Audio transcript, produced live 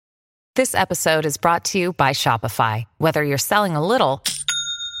This episode is brought to you by Shopify. Whether you're selling a little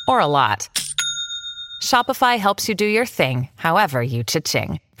or a lot, Shopify helps you do your thing, however you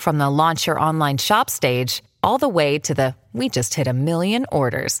cha-ching. From the launch your online shop stage, all the way to the we just hit 1 million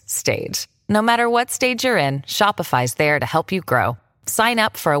orders stage. No matter what stage you're in, Shopify's there to help you grow. Sign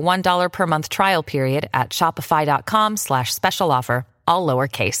up for a $1 per month trial period at shopify.com/special offer, all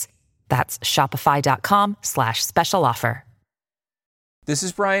lowercase. That's shopify.com/special offer. This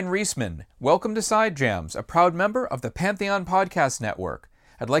is Brian Reisman. Welcome to Side Jams, a proud member of the Pantheon Podcast Network.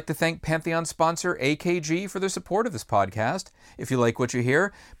 I'd like to thank Pantheon sponsor AKG for their support of this podcast. If you like what you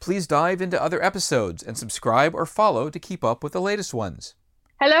hear, please dive into other episodes and subscribe or follow to keep up with the latest ones.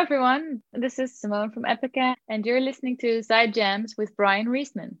 Hello everyone, this is Simone from Epica, and you're listening to Side Jams with Brian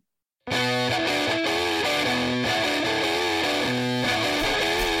Reisman.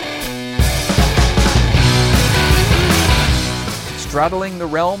 Straddling the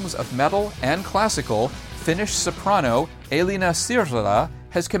realms of metal and classical, Finnish soprano Elina Sirla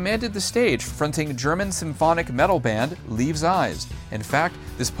has commanded the stage fronting German symphonic metal band Leaves' Eyes. In fact,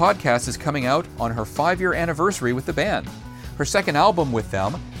 this podcast is coming out on her 5-year anniversary with the band. Her second album with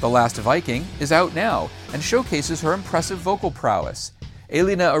them, The Last Viking, is out now and showcases her impressive vocal prowess.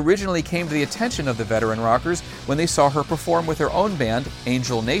 Elina originally came to the attention of the veteran rockers when they saw her perform with her own band,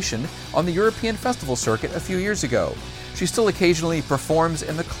 Angel Nation, on the European festival circuit a few years ago. She still occasionally performs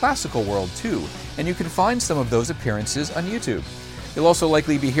in the classical world too, and you can find some of those appearances on YouTube. You'll also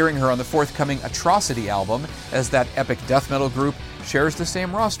likely be hearing her on the forthcoming Atrocity album, as that epic death metal group shares the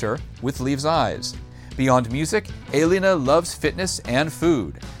same roster with Leaves' Eyes. Beyond music, Elina loves fitness and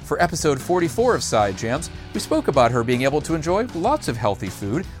food. For episode 44 of Side Jams, we spoke about her being able to enjoy lots of healthy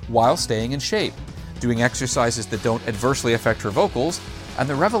food while staying in shape, doing exercises that don't adversely affect her vocals, and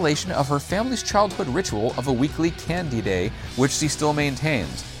the revelation of her family's childhood ritual of a weekly candy day, which she still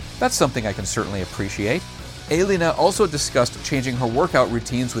maintains. That's something I can certainly appreciate. Elina also discussed changing her workout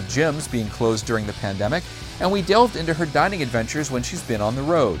routines with gyms being closed during the pandemic, and we delved into her dining adventures when she's been on the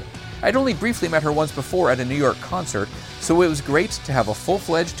road. I'd only briefly met her once before at a New York concert, so it was great to have a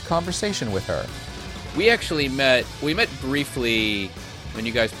full-fledged conversation with her. We met briefly when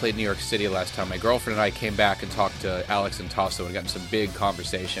you guys played New York City last time. My girlfriend and I came back and talked to Alex and Tasso and got in some big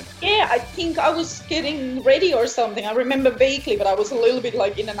conversation. Yeah, I think I was getting ready or something. I remember vaguely, but I was a little bit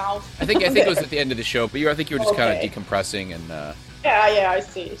like in and out. I think it was at the end of the show, but I think you were just kind of decompressing and Yeah, I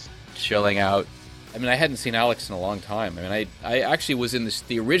see. Chilling out. I mean, I hadn't seen Alex in a long time. I mean, I actually was in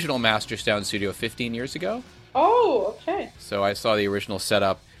the original Master Sound studio 15 years ago. Oh, okay. So I saw the original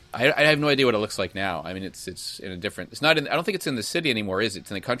setup. I have no idea what it looks like now. I mean, it's in a different. It's not in. I don't think it's in the city anymore, is it?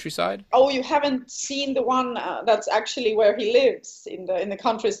 It's in the countryside. Oh, you haven't seen the one that's actually where he lives in the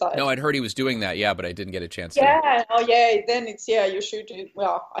countryside. No, I'd heard he was doing that. Yeah, but I didn't get a chance. Yeah. Oh, yeah. Then you should.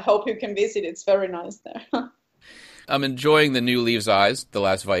 Well, I hope you can visit. It's very nice there. I'm enjoying the new Leaves' Eyes, The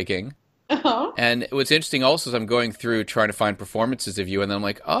Last Viking. Uh-huh. And what's interesting also is I'm going through trying to find performances of you, and then I'm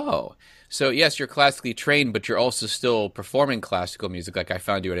like, oh. So, yes, you're classically trained, but you're also still performing classical music. Like I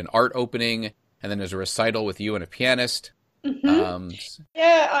found you at an art opening, and then there's a recital with you and a pianist. Mm-hmm.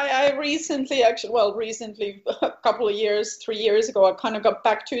 Yeah, I recently, a couple of years, 3 years ago, I kind of got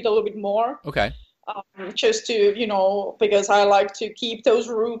back to it a little bit more. Okay. Just to, because I like to keep those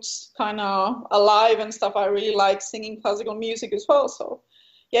roots kind of alive and stuff. I really like singing classical music as well, so...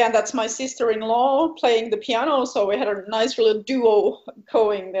 Yeah, and that's my sister-in-law playing the piano, so we had a nice little duo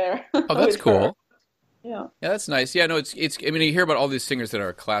going there. Oh, that's cool. Yeah. Yeah, that's nice. Yeah, no, it's. I mean, you hear about all these singers that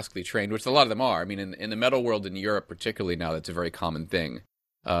are classically trained, which a lot of them are. I mean, in the metal world in Europe particularly now, that's a very common thing,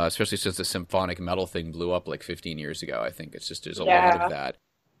 especially since the symphonic metal thing blew up like 15 years ago. I think it's just there's a lot of that.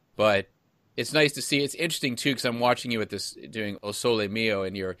 But it's nice to see. It's interesting, too, because I'm watching you at this doing O Sole Mio,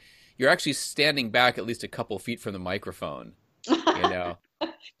 and you're actually standing back at least a couple feet from the microphone,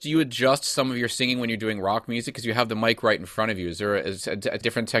 Do you adjust some of your singing when you're doing rock music? Because you have the mic right in front of you. Is there a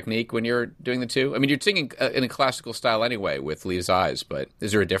different technique when you're doing the two? I mean, you're singing in a classical style anyway with Leaves' Eyes, but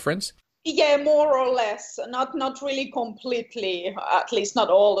is there a difference? Yeah, more or less. Not really completely, at least not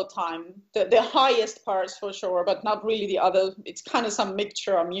all the time. The highest parts for sure, but not really the other. It's kind of some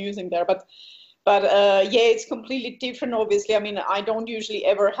mixture I'm using there. But it's completely different, obviously. I mean, I don't usually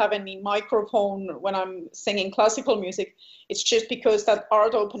ever have any microphone when I'm singing classical music. It's just because that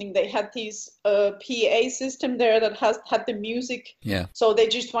art opening, they had this PA system there that had the music. Yeah. So they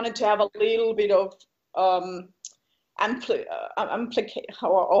just wanted to have a little bit of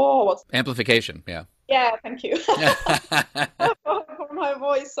amplification. Yeah. Yeah, thank you. For my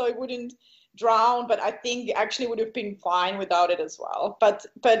voice, so it wouldn't drown, but I think actually would have been fine without it as well. But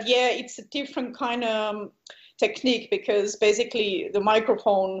yeah, it's a different kind of technique because basically the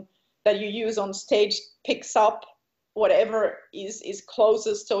microphone that you use on stage picks up whatever is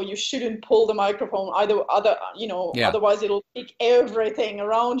closest, so you shouldn't pull the microphone Yeah. otherwise it'll pick everything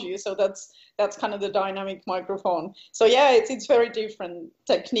around you. So that's kind of the dynamic microphone. So yeah, it's very different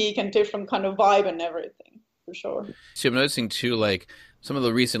technique and different kind of vibe and everything, for sure. So I'm noticing too, like some of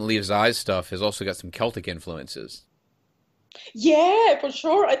the recent Leaves' Eyes stuff has also got some Celtic influences. Yeah, for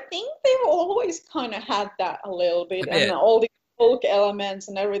sure. I think they've always kind of had that a little bit, A and bit. all the folk elements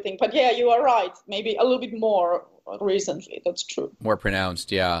and everything. But yeah, you are right. Maybe a little bit more recently. That's true. More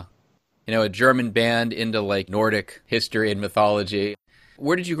pronounced, yeah. You know, a German band into like Nordic history and mythology.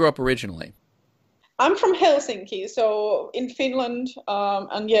 Where did you grow up originally? I'm from Helsinki, so in Finland,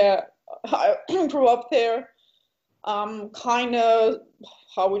 and yeah, I grew up there. Kind of,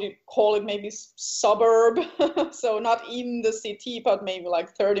 how would you call it? Maybe suburb. So not in the city, but maybe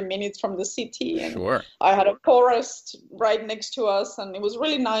like 30 minutes from the city. And Sure. I had a forest right next to us, and it was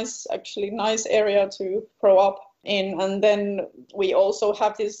really nice, actually, nice area to grow up in. And then we also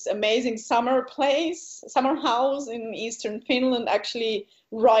have this amazing summer house in eastern Finland, actually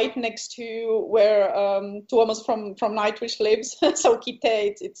right next to where Tuomas from Nightwish lives. So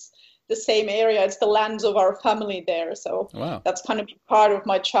Kite, it's the same area. It's the lands of our family there. So Wow. that's kind of been part of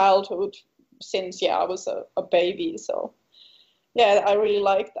my childhood since, I was a baby. So yeah, I really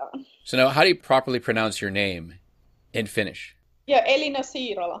like that. So now, how do you properly pronounce your name in Finnish? Yeah, Elina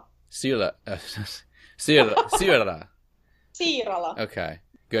Siirala. Siirala. Siirala. Siirala. Okay,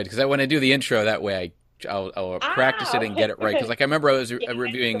 good. Because when I do the intro that way, I'll practice it and get it right. Because like I remember I was I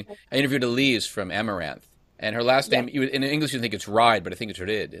interviewed Elise from Amaranth, and her last name in English you think it's Ride, but I think it's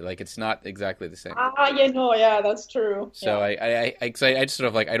Rid. Like it's not exactly the same. That's true. So yeah. I just sort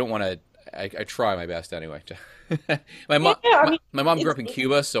of like I don't want to. I try my best anyway. My mom grew up in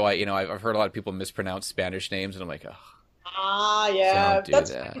Cuba, so I've heard a lot of people mispronounce Spanish names, and I'm like, oh. Yeah, Don't do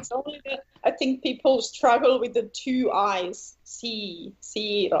that's that. it's only that I think people struggle with the two I's.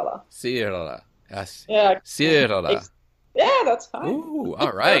 Siirala. Siirala. Yes. Yeah. Siirala. Yeah, that's fine. Ooh,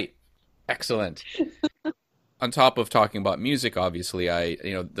 all right. Excellent. On top of talking about music, obviously,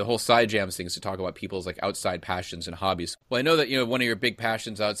 the whole Side Jams thing is to talk about people's like outside passions and hobbies. Well, I know that, one of your big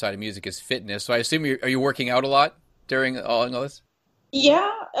passions outside of music is fitness. So I assume are you working out a lot during all this? Yeah,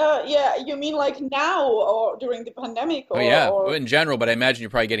 you mean like now or during the pandemic? Or, Oh, yeah, or in general, but I imagine you're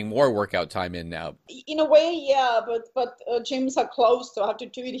probably getting more workout time in now. in a way, yeah, but gyms are closed, so I have to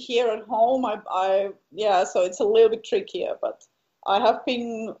do it here at home. So it's a little bit trickier, but I have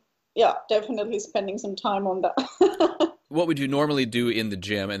been, definitely spending some time on that. What would you normally do in the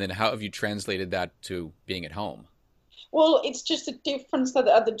gym, and then how have you translated that to being at home? Well, it's just a difference that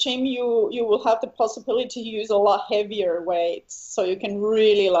at the gym you will have the possibility to use a lot heavier weights, so you can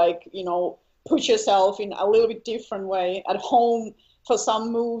really push yourself in a little bit different way. At home, for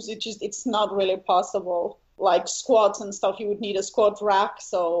some moves, it's not really possible. Like squats and stuff, you would need a squat rack,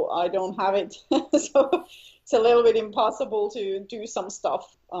 so I don't have it. So it's a little bit impossible to do some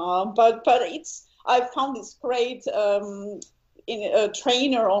stuff. But I found this great a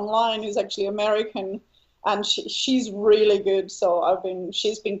trainer online who's actually American. And she's really good, so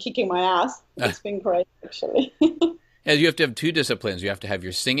she's been kicking my ass. It's been great, actually. Yeah, you have to have two disciplines. You have to have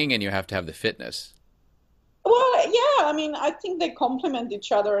your singing, and you have to have the fitness. Well, yeah, I mean, I think they complement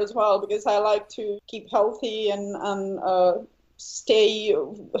each other as well, because I like to keep healthy and stay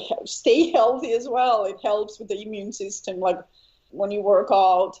healthy as well. It helps with the immune system, like when you work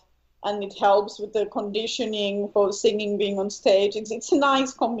out, and it helps with the conditioning for singing, being on stage. It's a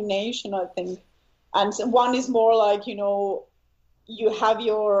nice combination, I think. And one is more like, you have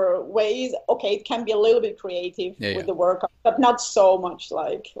your ways. Okay, it can be a little bit creative with the workout, but not so much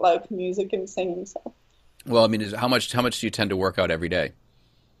like music and singing. So. Well, I mean, how much do you tend to work out every day?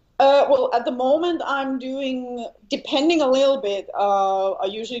 Well, at the moment, I'm doing, depending a little bit, I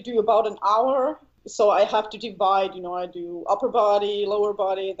usually do about an hour. So I have to divide, I do upper body, lower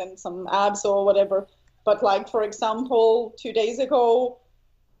body, then some abs or whatever. But like, for example, 2 days ago,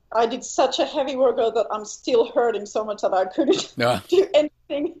 I did such a heavy workout that I'm still hurting so much that I couldn't do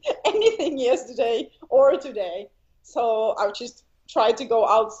anything yesterday or today. So I just tried to go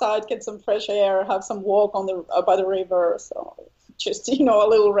outside, get some fresh air, have some walk on by the river. So just, a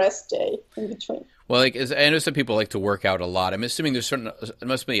little rest day in between. Well, I know some people like to work out a lot. I'm assuming there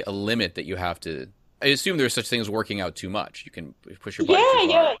must be a limit that you have to. I assume there's such thing as working out too much. You can push your body too far.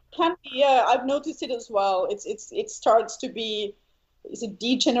 Yeah, it can be. Yeah, I've noticed it as well. It starts to be. Is it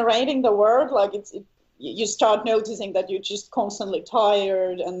degenerating, the word? Like you start noticing that you're just constantly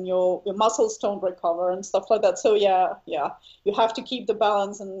tired and your muscles don't recover and stuff like that. So yeah, you have to keep the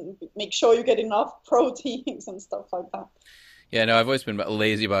balance and make sure you get enough proteins and stuff like that. Yeah, no, I've always been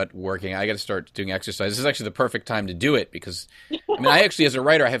lazy about working. I got to start doing exercise. This is actually the perfect time to do it because, I mean, I actually, as a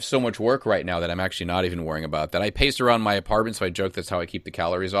writer, I have so much work right now that I'm actually not even worrying about that. I pace around my apartment, so I joke that's how I keep the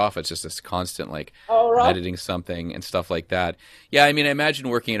calories off. It's just this constant, like, editing something and stuff like that. Yeah, I mean, I imagine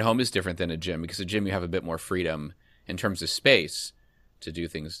working at home is different than a gym because a gym you have a bit more freedom in terms of space to do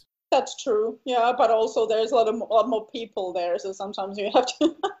things. That's true. Yeah, but also there's a lot more people there, so sometimes you have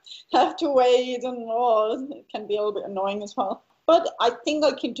to have to wait, and it can be a little bit annoying as well. But I think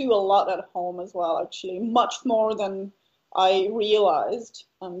I can do a lot at home as well, actually, much more than I realized,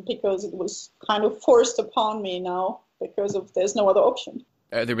 because it was kind of forced upon me now because of there's no other option.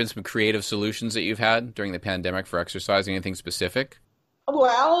 Have there been some creative solutions that you've had during the pandemic for exercising? Anything specific?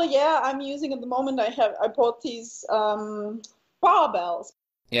 Well, yeah, I'm using at the moment. I bought these barbells.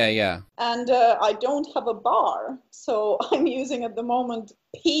 Yeah. And I don't have a bar, so I'm using at the moment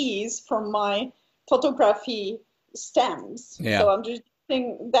peas from my photography stems. Yeah. So I'm just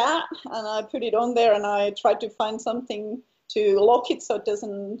using that, and I put it on there, and I try to find something to lock it so it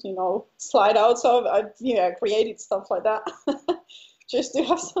doesn't, slide out. So I've created stuff like that just to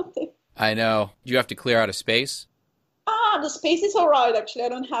have something. I know. Do you have to clear out a space? The space is all right, actually. I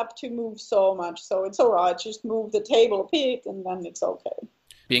don't have to move so much, so it's all right. Just move the table a bit, and then it's okay.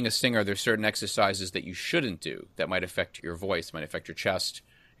 Being a singer, there's certain exercises that you shouldn't do that might affect your voice, might affect your chest,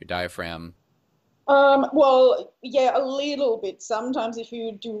 your diaphragm. Well, yeah, a little bit. Sometimes if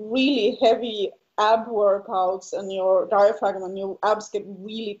you do really heavy ab workouts and your diaphragm and your abs get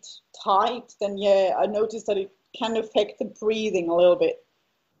really tight, then yeah, I noticed that it can affect the breathing a little bit.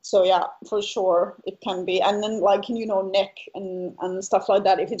 So yeah, for sure it can be. And then neck and stuff like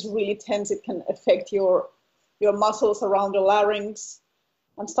that. If it's really tense, it can affect your muscles around the larynx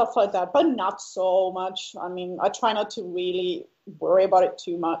and stuff like that, but not so much. I mean, I try not to really worry about it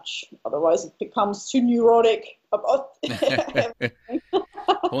too much. Otherwise, it becomes too neurotic about everything.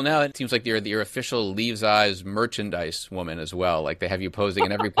 Well, now it seems like you're your official Leaves Eyes merchandise woman as well. Like they have you posing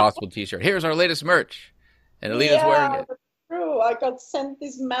in every possible T-shirt. Here's our latest merch. And Alina's wearing it. True. I got sent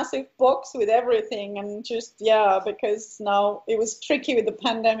this massive box with everything, and because now it was tricky with the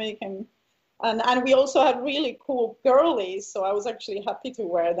pandemic, and we also had really cool girlies, so I was actually happy to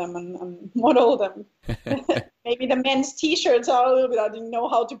wear them and model them. Maybe the men's T-shirts are a little bit, I didn't know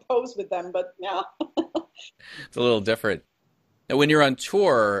how to pose with them, but yeah. It's a little different. Now, when you're on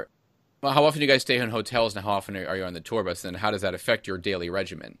tour, how often do you guys stay in hotels, and how often are you on the tour bus, and how does that affect your daily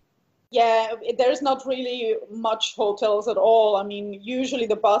regimen? Yeah, there's not really much hotels at all. I mean, usually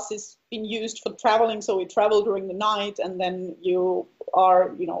the bus is being used for traveling, so we travel during the night, and then you are,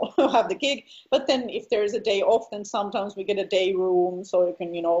 have the gig. But then if there's a day off, then sometimes we get a day room, so you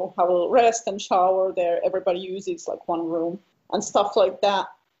can, have a rest and shower there. Everybody uses like one room and stuff like that.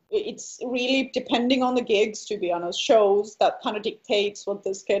 It's really depending on the gigs, to be honest. Shows that kind of dictates what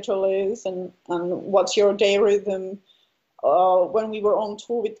the schedule is and what's your day rhythm. When we were on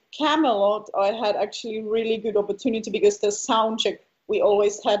tour with Camelot, I had actually really good opportunity because the sound check, we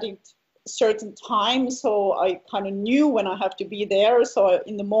always had it certain time, so I kind of knew when I have to be there. So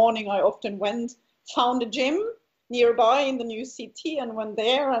in the morning, I often found a gym nearby in the new city and went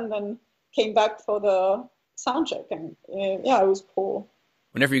there, and then came back for the sound check. And it was cool.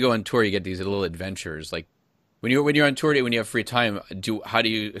 Whenever you go on tour, you get these little adventures. Like when you're on tour, when you have free time, how do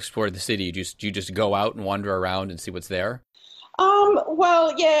you explore the city? Do you just go out and wander around and see what's there?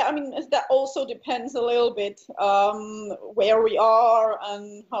 Well, yeah, I mean, that also depends a little bit where we are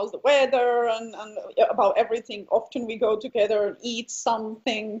and how's the weather and about everything. Often we go together and eat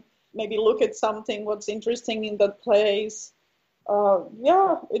something, maybe look at something, what's interesting in that place.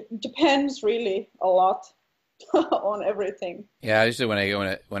 It depends really a lot on everything. Yeah, usually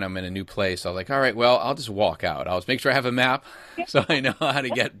when I'm in a new place, I'm like, all right, well, I'll just walk out. I'll just make sure I have a map so I know how to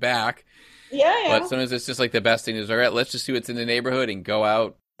get back. Yeah. But sometimes it's just like the best thing is, all right, let's just see what's in the neighborhood and go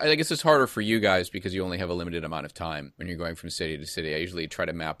out. I guess it's harder for you guys because you only have a limited amount of time when you're going from city to city. I usually try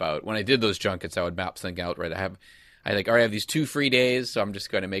to map out. When I did those junkets, I would map something out, right? I have these 2 free days, so I'm just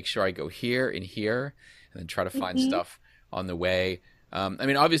going to make sure I go here and here and then try to find stuff on the way. I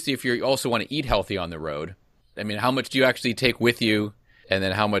mean, obviously, if you also want to eat healthy on the road, I mean, how much do you actually take with you? And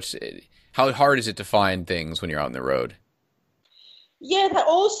then how hard is it to find things when you're out on the road? Yeah, that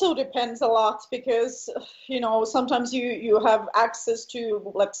also depends a lot because, sometimes you have access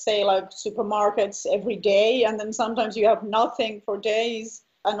to, let's say, like supermarkets every day, and then sometimes you have nothing for days.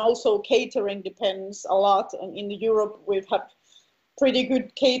 And also catering depends a lot. And in Europe, we've had pretty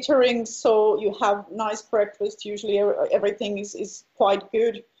good catering, so you have nice breakfast. Usually everything is quite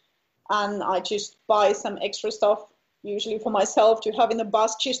good. And I just buy some extra stuff, usually for myself, to have in the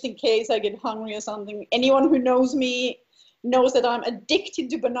bus just in case I get hungry or something. Anyone who knows me knows that I'm addicted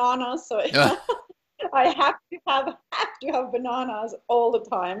to bananas. So I have to have bananas all the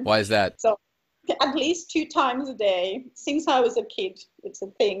time. Why is that? So at least 2 times a day since I was a kid. It's a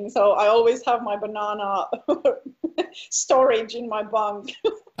thing. So I always have my banana storage in my bunk.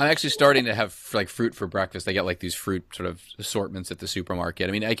 I'm actually starting to have like fruit for breakfast. I get like these fruit sort of assortments at the supermarket.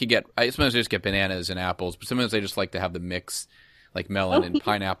 I mean, I sometimes I just get bananas and apples, but sometimes I just like to have the mix, like melon and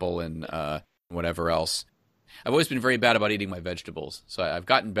pineapple and whatever else. I've always been very bad about eating my vegetables, so I've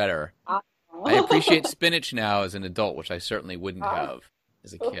gotten better. I appreciate spinach now as an adult, which I certainly wouldn't have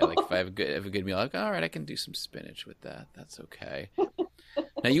as a kid. Like if I have a good meal, like, all right, I can do some spinach with that. That's okay.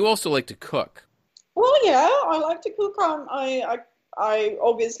 Now you also like to cook. Well, yeah, I like to cook. I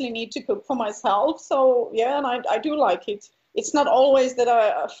obviously need to cook for myself. So yeah, and I do like it. It's not always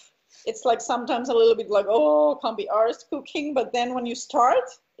that it's like sometimes a little bit like, oh, can't be arsed cooking. But then when you start,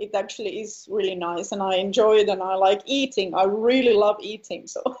 it actually is really nice, and I enjoy it, and I like eating. I really love eating.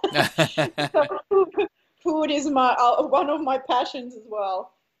 So, food is one of my passions as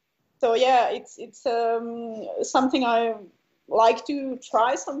well. So yeah, it's something I like to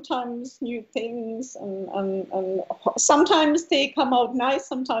try sometimes, new things, and sometimes they come out nice,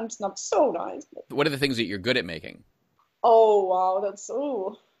 sometimes not so nice. What are the things that you're good at making? Oh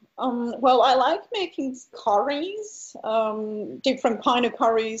wow, well, I like making curries, different kind of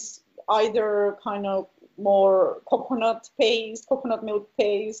curries, either kind of more coconut milk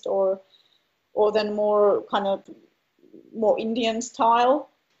paste, or then more kind of more Indian style.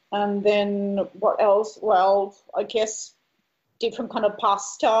 And then what else? Well, I guess different kind of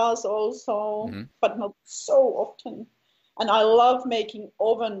pastas also, but not so often. And I love making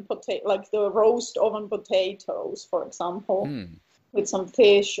like the roast oven potatoes, for example. With some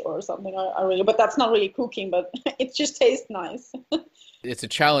fish or something. But that's not really cooking, but it just tastes nice. It's a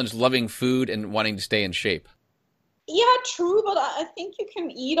challenge loving food and wanting to stay in shape. Yeah, true, but I think you can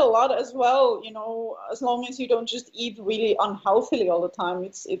eat a lot as well, as long as you don't just eat really unhealthily all the time.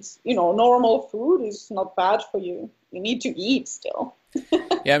 It's normal food is not bad for you. You need to eat still.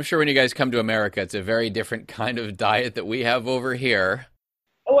 Yeah, I'm sure when you guys come to America, it's a very different kind of diet that we have over here.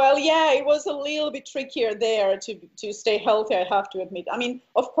 Well, yeah, it was a little bit trickier there to stay healthy, I have to admit. I mean,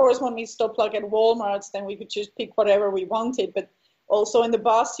 of course, when we stopped like at Walmart's, then we could just pick whatever we wanted. But also in the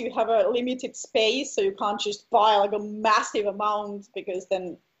bus, you have a limited space, so you can't just buy like a massive amount, because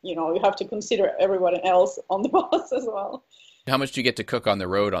then, you have to consider everyone else on the bus as well. How much do you get to cook on the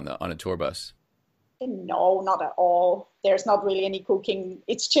road on a tour bus? No, not at all. There's not really any cooking.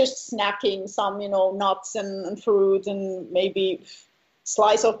 It's just snacking, some, nuts and fruit, and maybe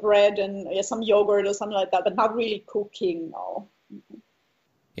slice of bread and some yogurt or something like that, but not really cooking, no.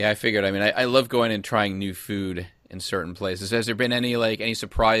 Yeah, I figured. I mean, I love going and trying new food in certain places. Has there been any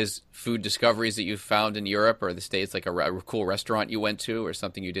surprise food discoveries that you've found in Europe or the States, like a cool restaurant you went to or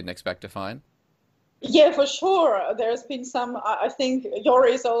something you didn't expect to find? Yeah, for sure. There's been some, I think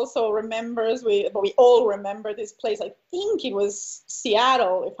Joris also remembers, we all remember this place. I think it was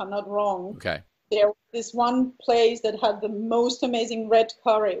Seattle, if I'm not wrong. Okay. There was this one place that had the most amazing red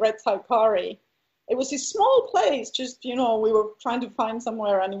Thai curry. It was a small place, just, we were trying to find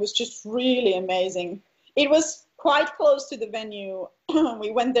somewhere, and it was just really amazing. It was quite close to the venue.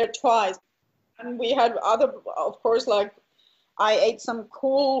 We went there twice. And we had other, of course, like I ate some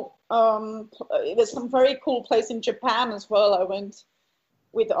cool, it was some very cool place in Japan as well. I went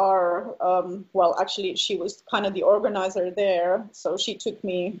with our, actually she was kind of the organizer there. So she took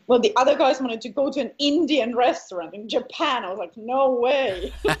me, the other guys wanted to go to an Indian restaurant in Japan. I was like, no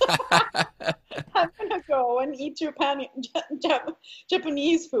way. I'm going to go and eat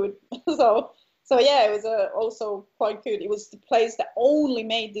Japanese food. So yeah, it was also quite good. It was the place that only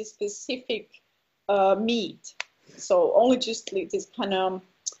made this specific meat. So only just this kind of,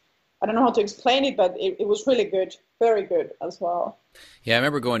 I don't know how to explain it, but it was really good, very good as well. Yeah, I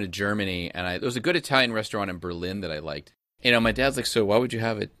remember going to Germany, and there was a good Italian restaurant in Berlin that I liked. My dad's like, so why would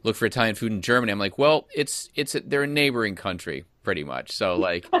you look for Italian food in Germany? I'm like, well, they're a neighboring country, pretty much. So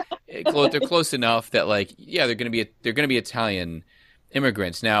like, they're close enough that like, yeah, they're gonna be Italian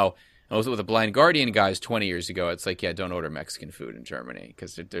immigrants. Now, I was with the Blind Guardian guys 20 years ago. It's like, yeah, don't order Mexican food in Germany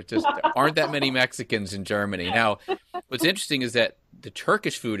because there aren't that many Mexicans in Germany. Now, what's interesting is that the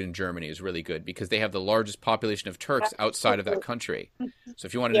Turkish food in Germany is really good because they have the largest population of Turks outside of that country. So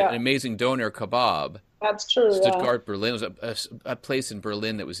if you want an amazing doner kebab, that's true. Stuttgart, Berlin was a place in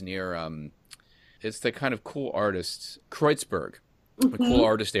Berlin that was near. It's the kind of cool artist Kreuzberg, the cool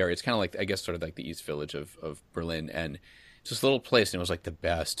artist area. It's kind of like, I guess, sort of like the East Village of Berlin, and it's this little place, and it was like the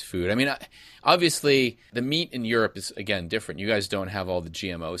best food. I mean, obviously, the meat in Europe is, again, different. You guys don't have all the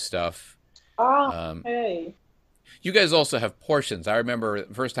GMO stuff. Hey. You guys also have portions. I remember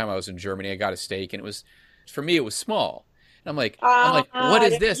the first time I was in Germany, I got a steak, and it was, for me, it was small. And I'm like, what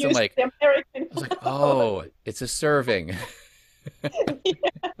is this? I'm like, I was like, oh, it's a serving. There's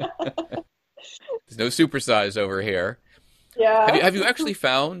no supersize over here. Yeah. Have you actually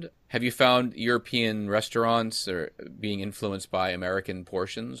found European restaurants or being influenced by American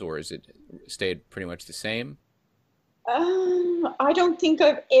portions, or is it stayed pretty much the same? I don't think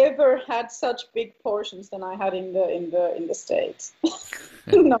I've ever had such big portions than I had in the States.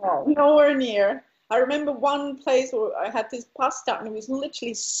 No, nowhere near. I remember one place where I had this pasta and it was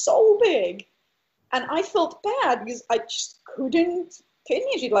literally so big, and I felt bad because I just couldn't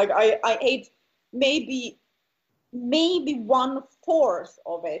finish it. Like I ate maybe 1/4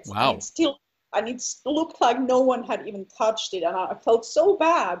 of it. Wow. And it looked like no one had even touched it. And I felt so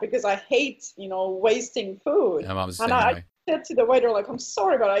bad because I hate, wasting food. My mom's the and same I way. said to the waiter, like, I'm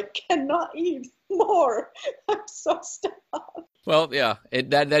sorry, but I cannot eat more. I'm so stuffed. Well, yeah,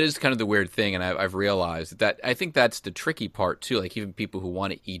 that is kind of the weird thing, and I've realized that I think that's the tricky part too. Like even people who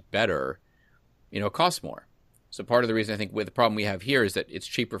want to eat better, it costs more. So part of the reason I think with the problem we have here is that it's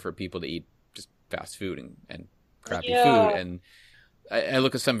cheaper for people to eat just fast food and crappy food. And I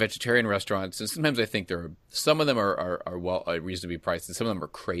look at some vegetarian restaurants, and sometimes I think some of them are reasonably priced, and some of them are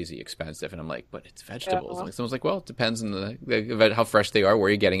crazy expensive. And I'm like, but it's vegetables. And someone's like, well, it depends on how fresh they are, where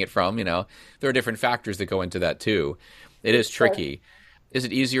you're getting it from. There are different factors that go into that too. It is tricky. Is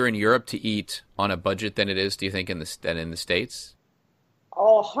it easier in Europe to eat on a budget than it is, do you think, than in the States?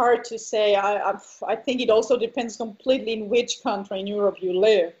 Oh, hard to say. I think it also depends completely in which country in Europe you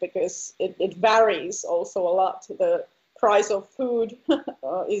live, because it varies also a lot. The price of food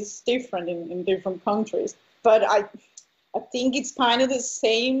is different in different countries. But I think it's kind of the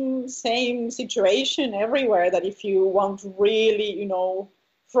same situation everywhere, that if you want really,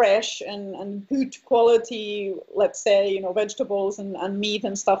 fresh and good quality, let's say, vegetables and meat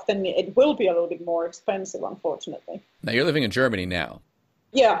and stuff, then it will be a little bit more expensive, unfortunately. Now, you're living in Germany now.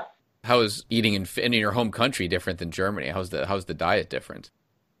 Yeah. How is eating in your home country different than Germany? How's the diet different?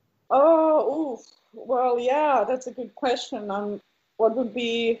 Well, yeah, that's a good question. What would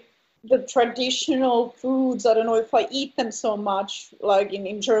be the traditional foods? I don't know if I eat them so much. Like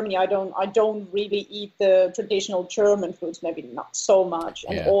in Germany, I don't really eat the traditional German foods. Maybe not so much,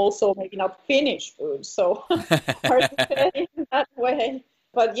 and also maybe not Finnish foods. So hard to say in that way.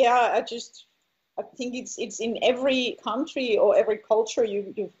 But yeah, I think it's in every country or every culture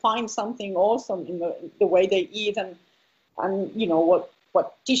you find something awesome in the way they eat and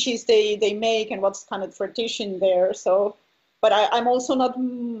what dishes they make and what's kind of tradition there. So, but I'm also not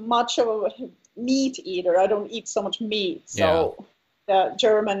much of a meat eater. I don't eat so much meat. So the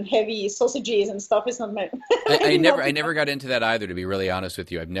German heavy sausages and stuff is not my. I never got into that either, to be really honest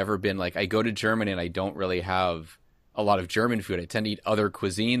with you. I've never been like, I go to Germany and I don't really have a lot of German food. I tend to eat other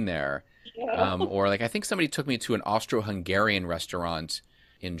cuisine there. Yeah. Or like I think somebody took me to an Austro-Hungarian restaurant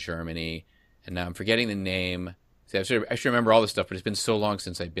in Germany, and now I'm forgetting the name. See, I should remember all this stuff, but it's been so long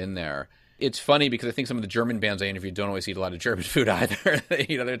since I've been there. It's funny because I think some of the German bands I interviewed don't always eat a lot of German food either. They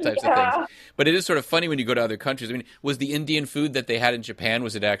eat other types of things. But it is sort of funny when you go to other countries. I mean, was the Indian food that they had in Japan,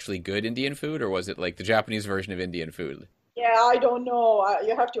 was it actually good Indian food, or was it like the Japanese version of Indian food? Yeah, I don't know.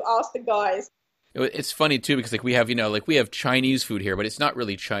 You have to ask the guys. It's funny too because like we have Chinese food here, but it's not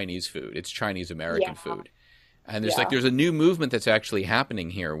really Chinese food. It's Chinese American food. And there's a new movement that's actually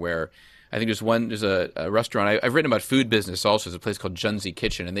happening here where I think there's a restaurant. I've written about food business also. There's a place called Junzi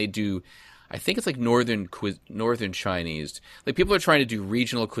Kitchen, and they do, I think it's like northern Chinese. Like people are trying to do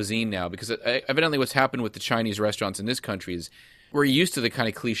regional cuisine now because evidently what's happened with the Chinese restaurants in this country is we're used to the kind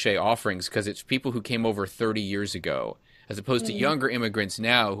of cliche offerings because it's people who came over 30 years ago, as opposed to younger immigrants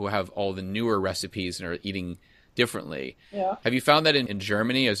now who have all the newer recipes and are eating differently. Yeah. Have you found that in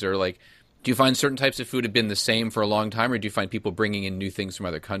Germany? Is there like, do you find certain types of food have been the same for a long time, or do you find people bringing in new things from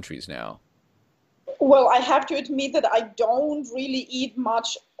other countries now? Well, I have to admit that I don't really eat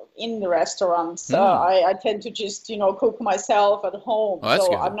much in the restaurants. I tend to just, cook myself at home. Oh, that's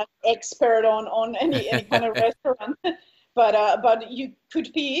so good. I'm not expert on any kind of restaurant. But you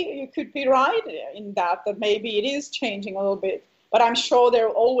could be right in that maybe it is changing a little bit. But I'm sure there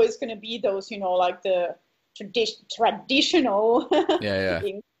are always going to be those, like the traditional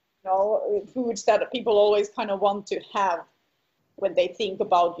things, foods that people always kind of want to have when they think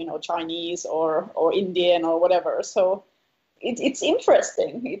about, Chinese or Indian or whatever. So it's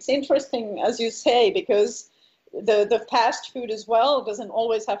interesting. It's interesting, as you say, because the fast food as well doesn't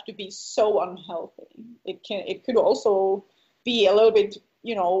always have to be so unhealthy. It could also be a little bit,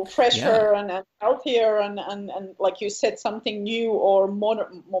 fresher and healthier and like you said, something new or more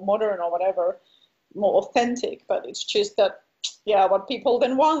modern or whatever. more authentic. But it's just that, yeah, what people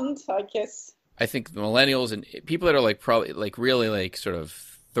then want, I guess. I think the millennials and people that are like probably like really like sort of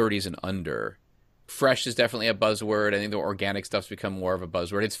 30s and under, fresh is definitely a buzzword. I think the organic stuff's become more of a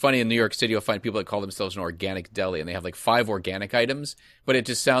buzzword. It's funny, in New York City, you'll find people that call themselves an organic deli, and they have like 5 organic items, but it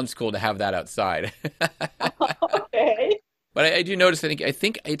just sounds cool to have that outside. Okay. But I do notice, I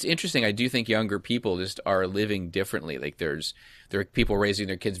think it's interesting. I do think younger people just are living differently. Like there are people raising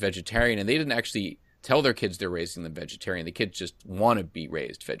their kids vegetarian, and they didn't actually tell their kids they're raising them vegetarian. The kids just want to be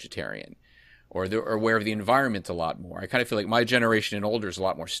raised vegetarian, or they're aware of the environment a lot more. I kind of feel like my generation and older is a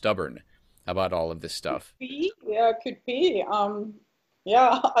lot more stubborn about all of this stuff. Could be. Yeah, could be.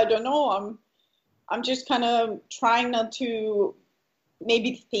 Yeah, I don't know. I'm just kind of trying not to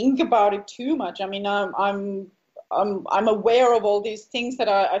maybe think about it too much. I mean, I'm aware of all these things that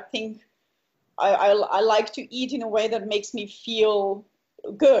I think I like to eat in a way that makes me feel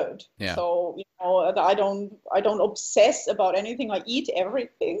good. Yeah. So I don't obsess about anything. I eat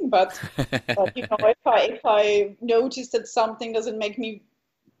everything, but if I notice that something doesn't make me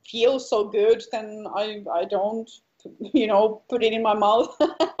feel so good, then I don't put it in my mouth.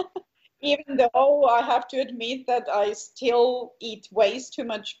 Even though I have to admit that I still eat way too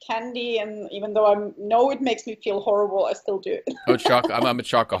much candy, and even though I know it makes me feel horrible, I still do it. I'm a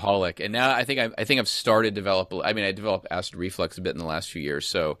chocoholic, and now I think I've started to develop. I mean, I developed acid reflux a bit in the last few years,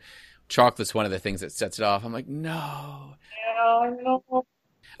 so chocolate's one of the things that sets it off. I'm like, no. Yeah, I know.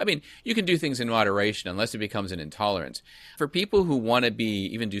 I mean, you can do things in moderation unless it becomes an intolerance. For people who want to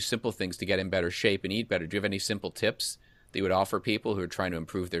even do simple things to get in better shape and eat better, do you have any simple tips that you would offer people who are trying to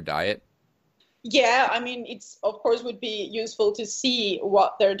improve their diet? Yeah, I mean, it's of course would be useful to see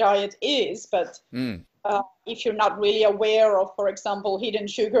what their diet is, but if you're not really aware of, for example, hidden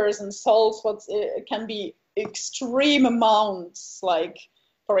sugars and salts, it can be extreme amounts. Like,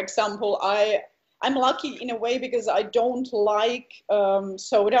 for example, I'm lucky in a way because I don't like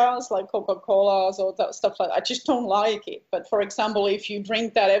sodas like Coca-Cola or that stuff like that. I just don't like it. But for example, if you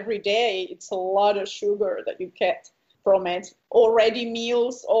drink that every day, it's a lot of sugar that you get from it. Or ready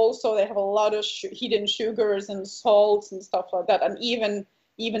meals also, they have a lot of hidden sugars and salts and stuff like that. And even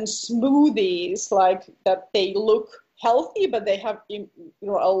smoothies like that, they look healthy, but they have a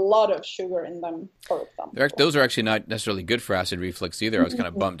lot of sugar in them, for example. Those are actually not necessarily good for acid reflux either. I was kind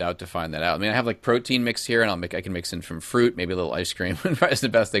of bummed out to find that out. I mean, I have like protein mix here, and I can mix in from fruit, maybe a little ice cream. That's the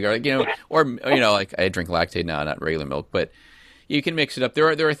best thing. Or like I drink Lactaid now, not regular milk, but you can mix it up. There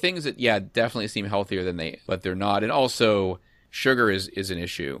are things that definitely seem healthier but they're not. And also, sugar is an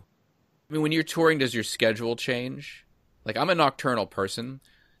issue. I mean, when you're touring, does your schedule change? Like, I'm a nocturnal person.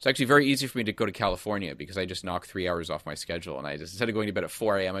 It's actually very easy for me to go to California because I just knock 3 hours off my schedule, and instead of going to bed at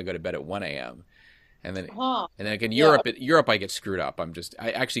 4 a.m., I go to bed at 1 a.m. And then in Europe, I get screwed up.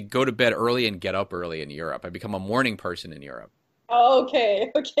 I actually go to bed early and get up early in Europe. I become a morning person in Europe.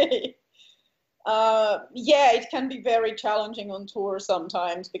 Okay. It can be very challenging on tour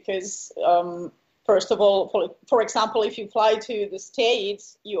sometimes because, first of all, for example, if you fly to the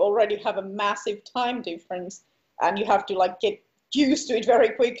States, you already have a massive time difference, and you have to get used to it very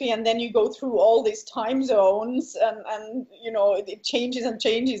quickly, and then you go through all these time zones, and it changes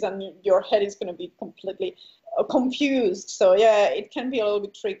and your head is going to be completely confused. So it can be a little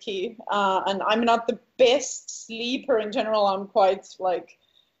bit tricky, and I'm not the best sleeper in general. I'm quite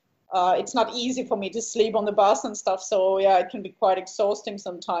it's not easy for me to sleep on the bus and stuff, so it can be quite exhausting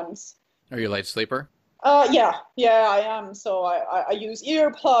sometimes. Are you a light sleeper? Yeah, I am. So I use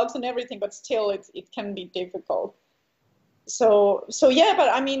earplugs and everything, but still it can be difficult. So but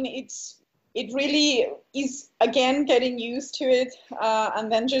I mean, it really is, again, getting used to it, and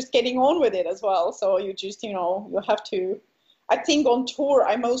then just getting on with it as well. So you just, you have to, I think on tour,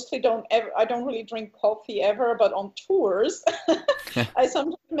 I don't really drink coffee ever, but on tours, I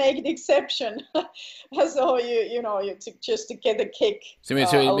sometimes make an exception. So just to get a kick. So in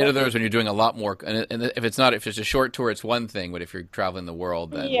other words, when you're doing a lot more, and if it's a short tour, it's one thing, but if you're traveling the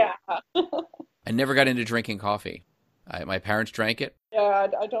world, then I never got into drinking coffee. My parents drank it. Yeah,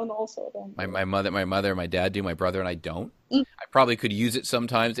 I don't. My mother, my dad do. My brother and I don't. I probably could use it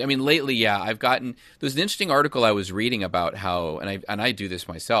sometimes. I mean, lately, I've gotten. There's an interesting article I was reading about how, and I do this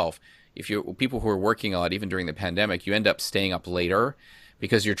myself. If people who are working a lot, even during the pandemic, you end up staying up later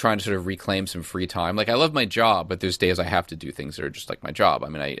because you're trying to sort of reclaim some free time. Like, I love my job, but there's days I have to do things that are just like my job. I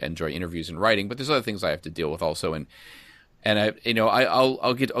mean, I enjoy interviews and writing, but there's other things I have to deal with also. And I'll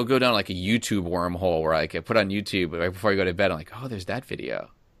go down like a YouTube wormhole where I put on YouTube right before I go to bed. I'm like, oh, there's that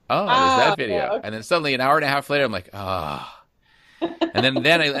video. Oh, there's that video. Yeah, okay. And then suddenly an hour and a half later, I'm like, and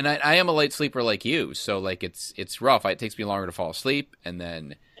then I am a light sleeper like you. So like it's rough. It takes me longer to fall asleep. And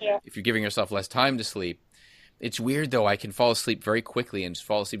then Yeah. if you're giving yourself less time to sleep. It's weird, though. I can fall asleep very quickly and just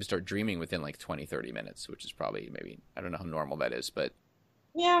fall asleep and start dreaming within like 20, 30 minutes, which is probably maybe, I don't know how normal that is, but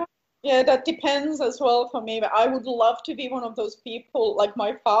Yeah. Yeah, that depends as well for me. But I would love to be one of those people, like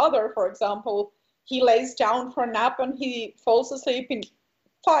my father, for example. He lays down for a nap and he falls asleep in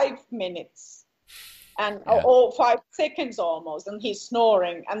 5 minutes and Yeah. or 5 seconds almost, and he's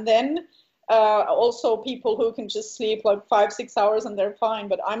snoring. And then also people who can just sleep like 5, 6 hours and they're fine.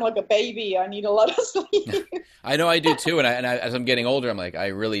 But I'm like a baby. I need a lot of sleep. I know I do too. And as I'm getting older, I'm like,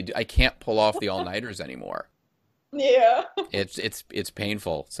 I can't pull off the all-nighters anymore. Yeah. It's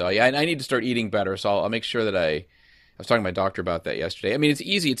painful. So yeah, I need to start eating better. So I'll make sure that I was talking to my doctor about that yesterday. I mean, it's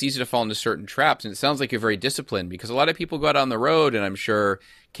easy to fall into certain traps, and it sounds like you're very disciplined because a lot of people go out on the road, and I'm sure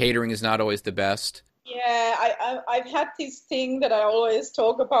catering is not always the best. Yeah, I've had this thing that I always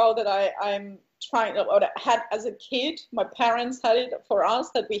talk about that I'm trying, or I had as a kid. My parents had it for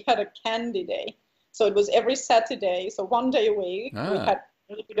us that we had a candy day. So it was every Saturday. So one day a week we had a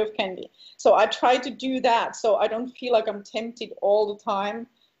little bit of candy. So I try to do that so I don't feel like I'm tempted all the time.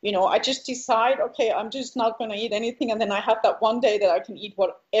 You know, I just decide, okay, I'm just not going to eat anything. And then I have that one day that I can eat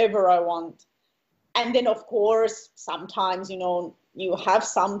whatever I want. And then, of course, sometimes, you know, you have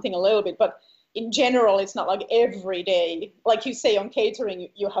something a little bit. But in general, it's not like every day. Like you say on catering,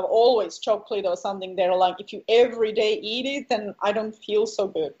 you have always chocolate or something there. Like if you every day eat it, then I don't feel so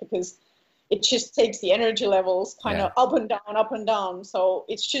good because it just takes the energy levels kind of up and down, up and down. So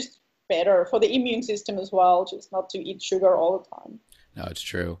it's just better for the immune system as well, just not to eat sugar all the time. No, it's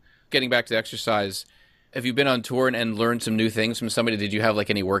true. Getting back to exercise, have you been on tour and learned some new things from somebody? Did you have like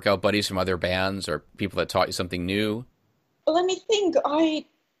any workout buddies from other bands or people that taught you something new? Well, let me think. I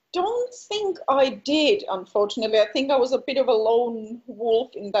don't think I did, unfortunately. I think I was a bit of a lone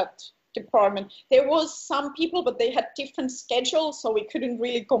wolf in that department. There was some people, but they had different schedules, so we couldn't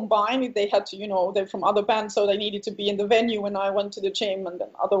really combine it. They had to, you know, they're from other bands, so they needed to be in the venue when I went to the gym and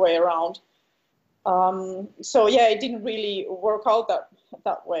then other way around. So yeah, it didn't really work out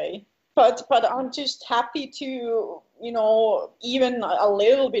that way. But I'm just happy to, you know, even a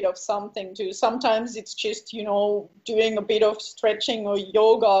little bit of something too. Sometimes it's just, you know, doing a bit of stretching or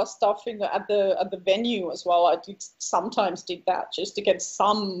yoga stuff at the venue as well. I sometimes did that just to get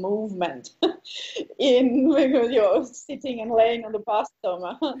some movement in because you're sitting and laying on the bus so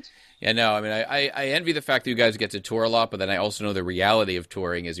much. Yeah, no, I mean, I envy the fact that you guys get to tour a lot, but then I also know the reality of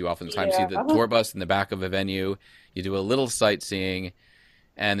touring is you oftentimes see the tour bus in the back of a venue. You do a little sightseeing.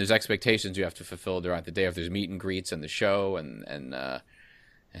 And there's expectations you have to fulfill throughout the day if there's meet and greets and the show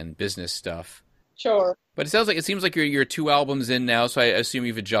and business stuff. Sure. But it seems like you're 2 albums in now, so I assume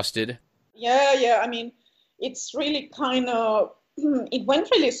you've adjusted. Yeah. I mean, it's really kind of it went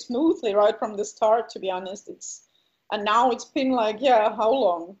really smoothly right from the start, to be honest. And now it's been like, how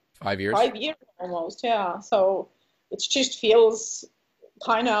long? 5 years? 5 years almost, yeah. So it just feels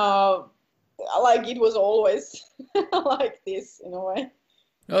kind of like it was always like this in a way.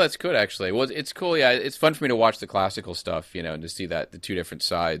 Oh, that's good, actually. Well, it's cool. Yeah, it's fun for me to watch the classical stuff, you know, and to see the two different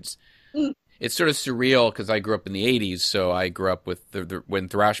sides. Mm. It's sort of surreal because I grew up in the 80s, so I grew up with when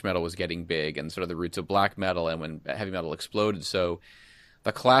thrash metal was getting big and sort of the roots of black metal and when heavy metal exploded. So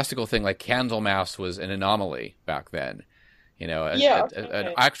the classical thing like Candlemass was an anomaly back then. You know,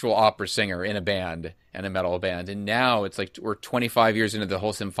 an actual opera singer in a band and a metal band. And now it's like we're 25 years into the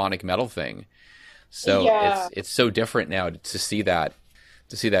whole symphonic metal thing. So it's so different now to see that.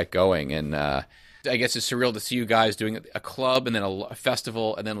 Going, and I guess it's surreal to see you guys doing a club and then a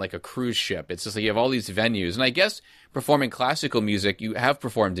festival and then like a cruise ship. It's just like you have all these venues, and I guess performing classical music, you have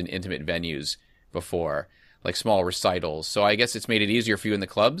performed in intimate venues before, like small recitals. So I guess it's made it easier for you in the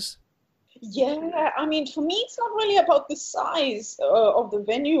clubs. Yeah, I mean, for me, it's not really about the size of the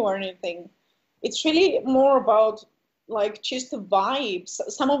venue or anything. It's really more about like just the vibes.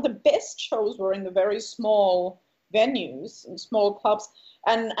 Some of the best shows were in the very small venues and small clubs.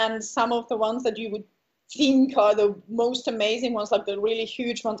 And some of the ones that you would think are the most amazing ones, like the really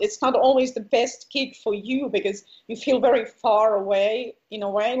huge ones, it's not always the best gig for you because you feel very far away in a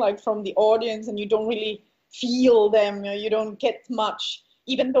way, like from the audience, and you don't really feel them. You don't get much,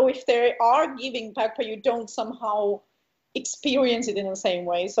 even though if they are giving back, but you don't somehow experience it in the same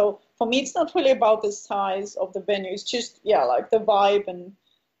way. So for me, it's not really about the size of the venue. It's just, like the vibe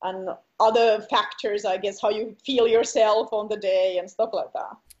and other factors, I guess, how you feel yourself on the day and stuff like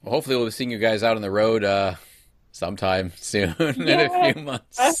that. Well, hopefully we'll be seeing you guys out on the road sometime soon in a few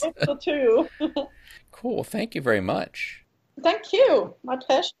months. I hope so too. Cool. Thank you very much. Thank you. My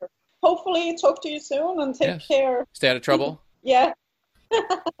pleasure. Hopefully talk to you soon and take care. Stay out of trouble. Yeah.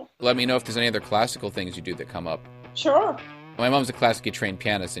 Let me know if there's any other classical things you do that come up. Sure. My mom's a classically trained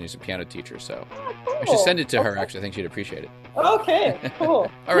pianist and she's a piano teacher, so Cool. I should send it to her. Actually, I think she'd appreciate it. Okay, cool.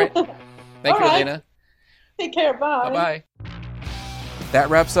 All right. Thank you, All right. Elena. Take care. Bye. Bye-bye. That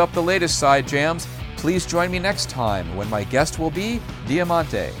wraps up the latest Side Jams. Please join me next time when my guest will be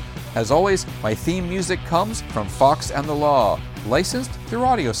Diamante. As always, my theme music comes from Fox and the Law, licensed through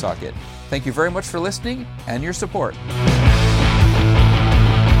AudioSocket. Thank you very much for listening and your support.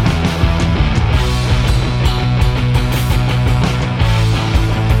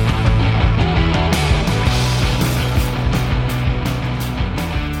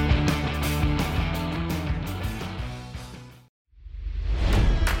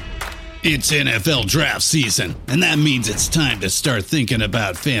 It's NFL draft season, and that means it's time to start thinking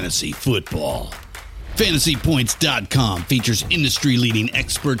about fantasy football. FantasyPoints.com features industry-leading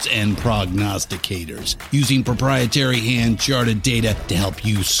experts and prognosticators using proprietary hand-charted data to help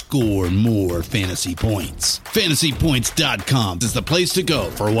you score more fantasy points. FantasyPoints.com is the place to go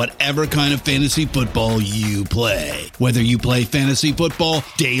for whatever kind of fantasy football you play. Whether you play fantasy football,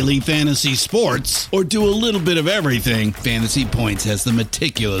 daily fantasy sports, or do a little bit of everything, Fantasy Points has the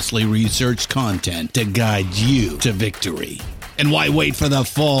meticulously researched content to guide you to victory. And why wait for the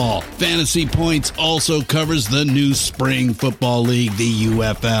fall? Fantasy Points also covers the new spring football league, the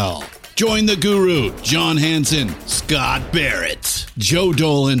UFL. Join the guru, John Hansen, Scott Barrett, Joe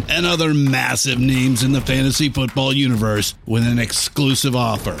Dolan, and other massive names in the fantasy football universe with an exclusive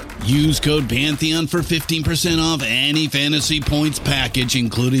offer. Use code Pantheon for 15% off any Fantasy Points package,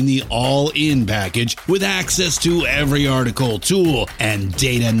 including the all-in package, with access to every article, tool, and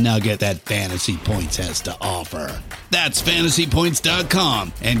data nugget that Fantasy Points has to offer. That's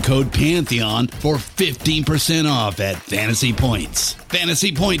FantasyPoints.com and code Pantheon for 15% off at Fantasy Points.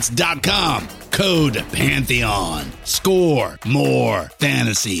 FantasyPoints.com, code Pantheon. Score more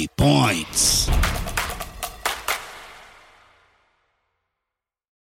fantasy points.